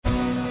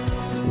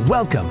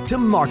Welcome to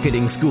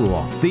Marketing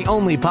School, the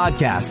only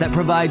podcast that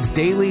provides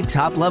daily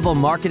top-level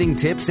marketing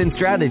tips and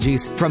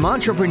strategies from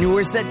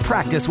entrepreneurs that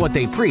practice what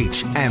they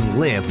preach and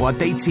live what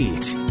they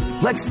teach.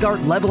 Let's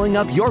start leveling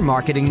up your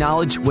marketing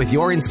knowledge with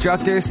your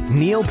instructors,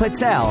 Neil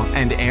Patel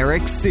and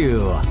Eric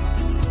Siu.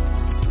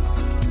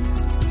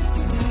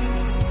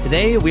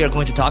 Today, we are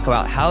going to talk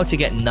about how to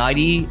get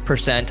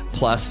 90%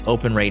 plus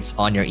open rates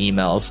on your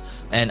emails.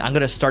 And I'm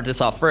going to start this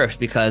off first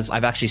because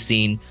I've actually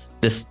seen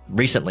this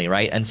recently,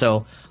 right? And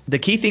so the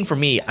key thing for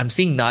me, I'm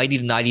seeing 90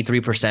 to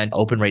 93%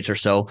 open rates or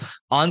so.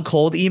 On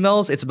cold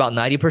emails, it's about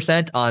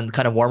 90%. On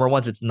kind of warmer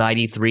ones, it's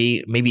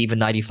 93, maybe even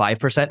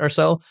 95% or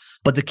so.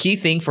 But the key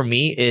thing for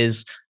me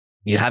is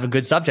you have a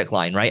good subject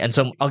line, right? And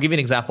so I'll give you an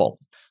example.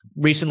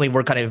 Recently,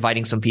 we're kind of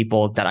inviting some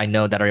people that I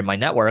know that are in my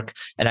network.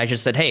 And I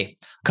just said, hey,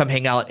 come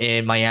hang out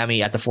in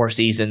Miami at the Four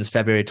Seasons,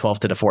 February 12th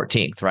to the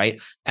 14th, right?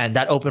 And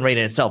that open rate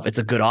in itself, it's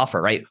a good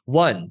offer, right?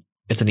 One,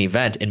 it's an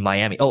event in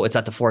Miami. Oh, it's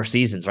at the Four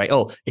Seasons, right?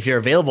 Oh, if you're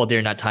available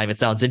during that time, it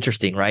sounds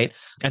interesting, right?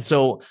 And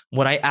so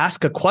when I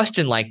ask a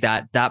question like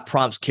that, that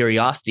prompts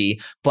curiosity,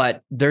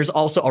 but there's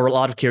also a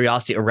lot of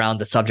curiosity around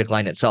the subject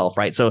line itself,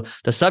 right? So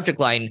the subject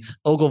line,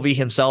 Ogilvy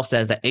himself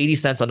says that 80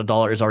 cents on the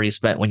dollar is already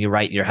spent when you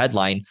write your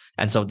headline.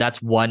 And so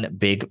that's one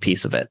big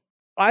piece of it.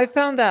 I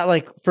found that,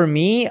 like, for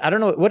me, I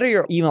don't know, what are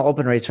your email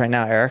open rates right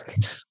now, Eric?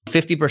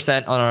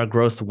 50% on our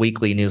Growth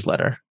Weekly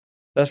newsletter.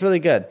 That's really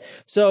good.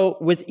 So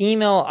with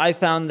email, I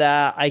found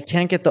that I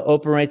can't get the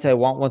open rates I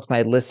want once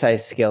my list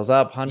size scales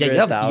up. You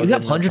have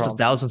hundreds of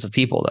thousands of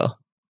people though.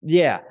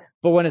 Yeah.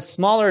 But when it's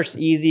smaller, it's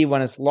easy.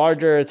 When it's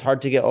larger, it's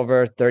hard to get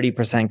over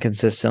 30%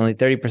 consistently.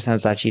 30%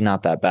 is actually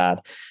not that bad.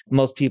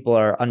 Most people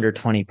are under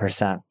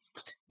 20%.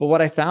 But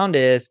what I found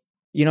is,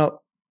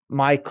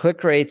 my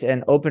click rates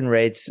and open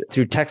rates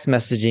through text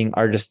messaging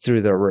are just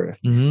through the roof.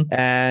 Mm-hmm.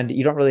 And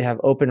you don't really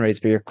have open rates,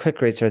 but your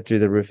click rates are through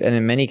the roof. And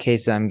in many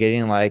cases, I'm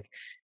getting like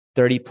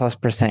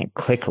 30+%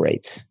 click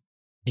rates.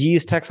 Do you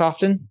use text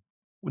often?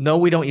 No,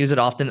 we don't use it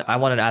often. I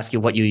wanted to ask you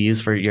what you use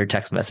for your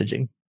text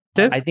messaging.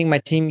 I think my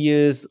team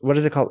use, what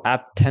is it called?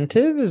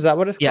 Attentive? Is that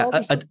what it's called?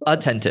 Yeah,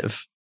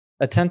 Attentive.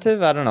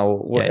 Attentive? I don't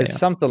know. It's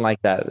something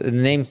like that. The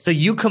name. So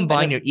you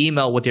combine your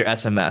email with your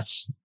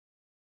SMS.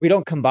 We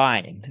don't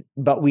combine,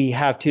 but we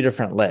have two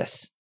different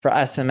lists for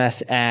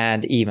SMS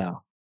and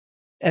email.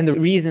 And the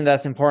reason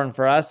that's important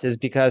for us is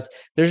because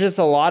there's just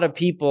a lot of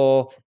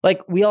people,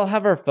 like, we all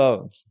have our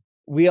phones.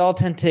 We all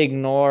tend to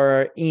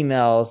ignore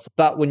emails,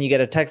 but when you get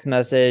a text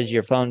message,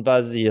 your phone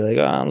buzzes, you're like,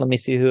 oh, let me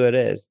see who it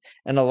is.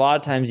 And a lot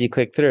of times you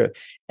click through.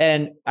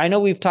 And I know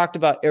we've talked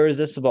about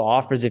irresistible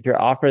offers. If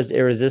your offer is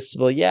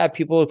irresistible, yeah,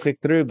 people will click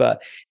through.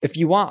 But if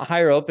you want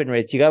higher open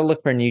rates, you got to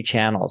look for new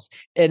channels.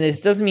 And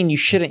it doesn't mean you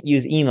shouldn't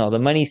use email. The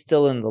money's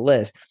still in the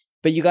list,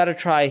 but you got to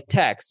try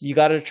text. You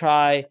got to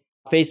try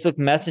Facebook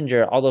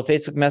Messenger, although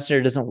Facebook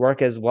Messenger doesn't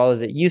work as well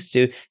as it used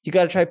to. You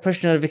got to try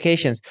push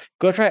notifications.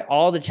 Go try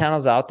all the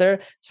channels out there.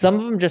 Some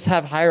of them just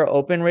have higher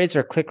open rates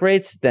or click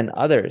rates than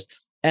others.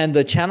 And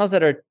the channels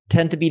that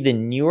tend to be the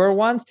newer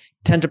ones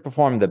tend to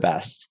perform the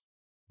best.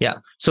 Yeah.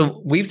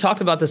 So we've talked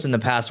about this in the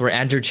past where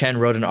Andrew Chen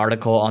wrote an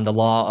article on the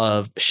law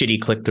of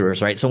shitty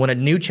click-throughs, right? So when a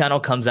new channel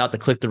comes out, the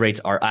click-through rates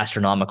are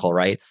astronomical,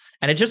 right?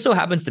 And it just so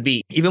happens to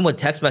be, even with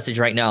text message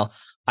right now,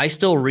 I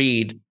still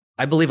read,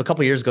 I believe a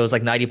couple of years ago, it was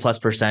like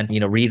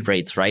 90+%, read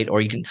rates, right?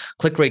 Or you can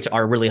click rates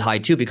are really high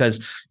too,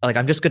 because like,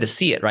 I'm just going to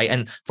see it, right?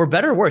 And for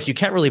better or worse, you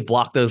can't really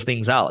block those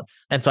things out.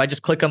 And so I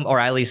just click them or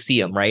I at least see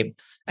them, right?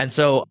 And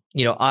so,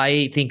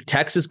 I think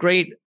text is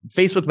great.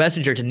 Facebook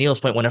Messenger, to Neil's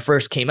point, when it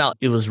first came out,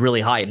 it was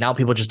really high. Now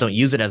people just don't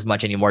use it as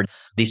much anymore.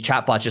 These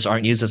chatbots just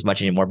aren't used as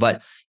much anymore.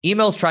 But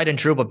email's tried and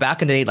true. But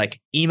back in the day, like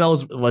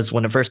emails was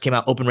when it first came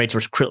out, open rates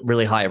were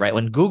really high, right?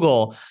 When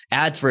Google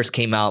ads first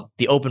came out,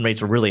 the open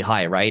rates were really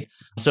high, right?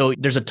 So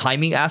there's a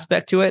timing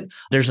aspect to it.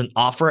 There's an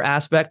offer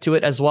aspect to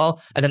it as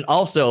well. And then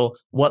also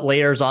what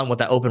layers on with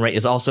that open rate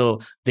is also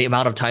the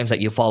amount of times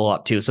that you follow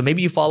up too. So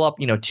maybe you follow up,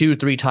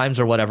 2-3 times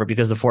or whatever,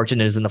 because the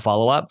fortune is in the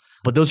follow up.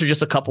 But those are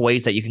just a couple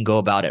ways that you can go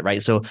about it,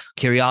 right? So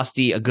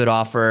curiosity, a good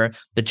offer,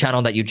 the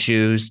channel that you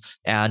choose,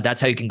 and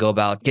that's how you can go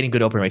about getting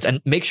good open rates.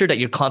 And make sure that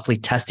you're constantly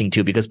testing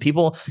too, because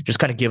people just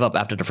kind of give up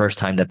after the first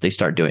time that they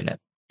start doing it.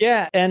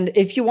 Yeah. And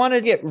if you want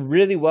to get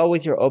really well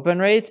with your open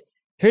rates,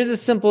 here's a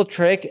simple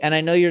trick. And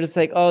I know you're just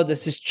like, oh,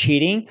 this is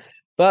cheating,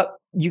 but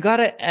you got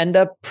to end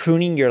up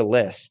pruning your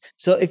list.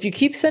 So if you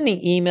keep sending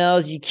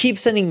emails, you keep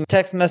sending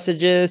text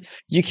messages,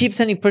 you keep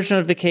sending push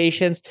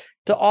notifications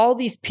to all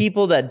these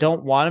people that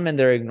don't want them and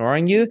they're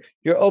ignoring you,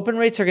 your open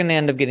rates are going to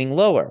end up getting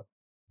lower.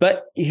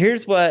 But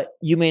here's what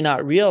you may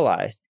not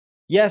realize.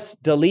 Yes,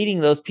 deleting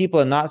those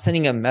people and not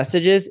sending them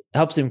messages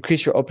helps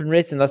increase your open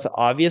rates, and that's an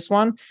obvious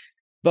one.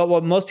 But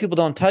what most people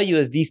don't tell you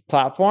is these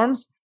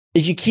platforms,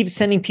 if you keep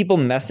sending people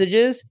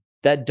messages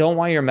that don't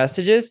want your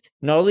messages,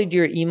 not only do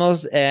your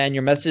emails and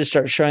your messages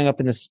start showing up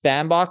in the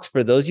spam box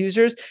for those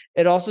users,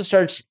 it also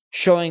starts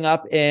showing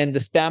up in the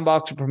spam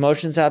box or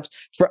promotions apps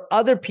for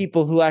other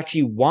people who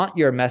actually want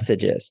your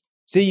messages.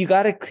 So you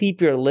got to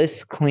keep your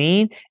list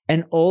clean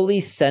and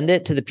only send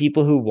it to the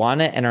people who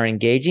want it and are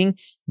engaging.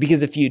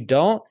 Because if you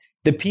don't,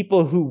 the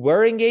people who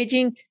were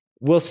engaging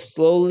will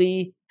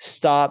slowly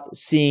stop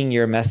seeing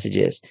your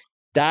messages.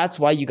 That's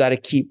why you got to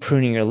keep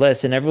pruning your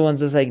list. And everyone's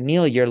just like,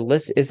 Neil, your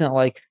list isn't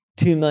like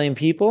 2 million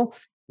people.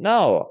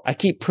 No, I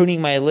keep pruning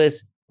my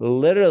list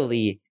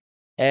literally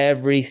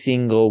every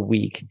single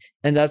week.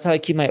 And that's how I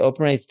keep my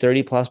open rates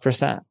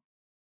 30+%.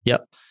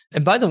 Yep.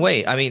 And by the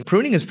way, I mean,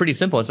 pruning is pretty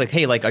simple. It's like,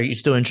 hey, like, are you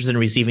still interested in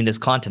receiving this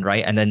content,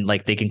 right? And then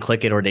like they can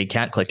click it or they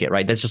can't click it,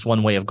 right? That's just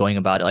one way of going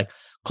about it. Like,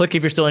 click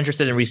if you're still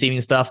interested in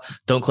receiving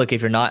stuff. Don't click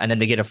if you're not. And then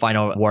they get a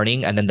final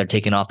warning and then they're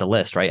taken off the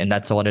list, right? And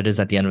that's what it is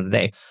at the end of the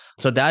day.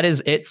 So that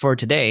is it for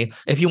today.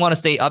 If you want to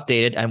stay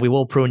updated, and we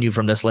will prune you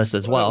from this list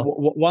as well.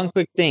 One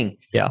quick thing.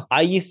 Yeah.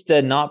 I used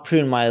to not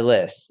prune my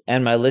list,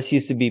 and my list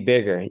used to be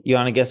bigger. You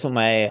want to guess what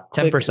my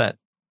 10%.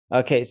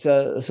 Okay,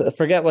 so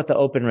forget what the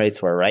open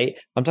rates were, right?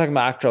 I'm talking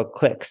about actual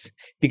clicks,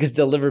 because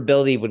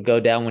deliverability would go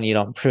down when you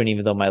don't prune,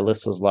 even though my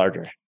list was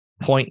larger.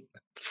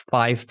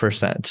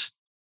 0.5%.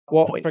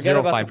 Well, forget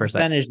about the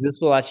percentage. This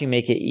will actually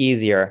make it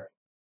easier.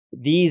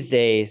 These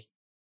days,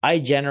 I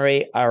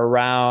generate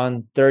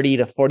around 30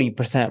 to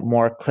 40%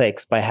 more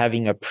clicks by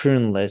having a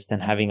prune list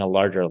than having a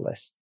larger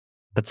list.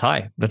 That's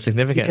high. That's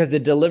significant. Because the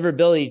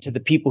deliverability to the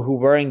people who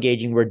were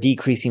engaging were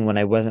decreasing when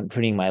I wasn't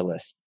pruning my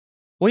list.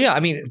 Well, yeah, I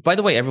mean, by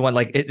the way, everyone,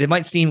 like it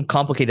might seem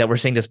complicated that we're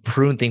saying this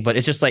prune thing, but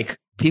it's just like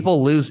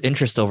people lose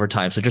interest over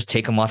time. So just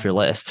take them off your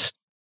list.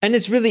 And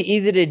it's really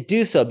easy to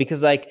do so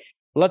because, like,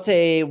 let's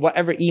say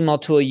whatever email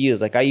tool you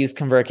use, like I use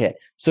ConvertKit.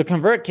 So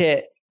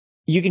ConvertKit,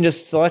 you can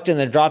just select in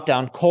the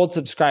dropdown cold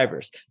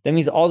subscribers. That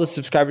means all the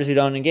subscribers who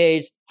don't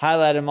engage,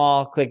 highlight them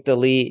all, click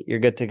delete, you're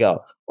good to go.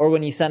 Or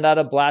when you send out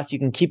a blast, you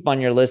can keep on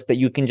your list, but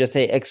you can just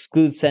say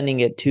exclude sending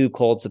it to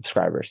cold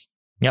subscribers.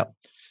 Yep.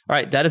 All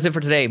right, that is it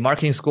for today.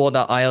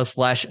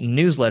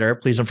 marketingschool.io/newsletter.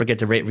 Please don't forget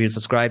to rate, review,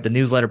 subscribe. The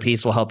newsletter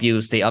piece will help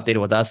you stay updated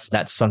with us.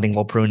 That's something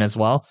we'll prune as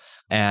well.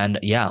 And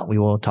yeah, we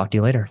will talk to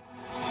you later.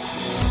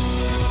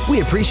 We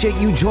appreciate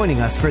you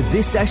joining us for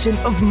this session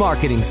of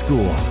Marketing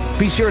School.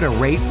 Be sure to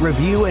rate,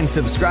 review, and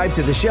subscribe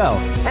to the show,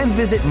 and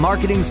visit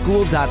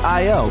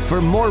marketingschool.io for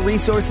more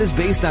resources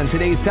based on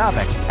today's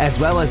topic, as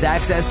well as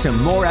access to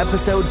more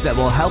episodes that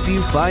will help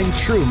you find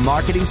true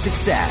marketing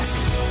success.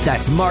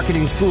 That's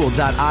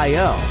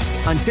marketingschool.io.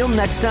 Until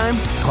next time,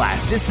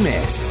 class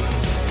dismissed.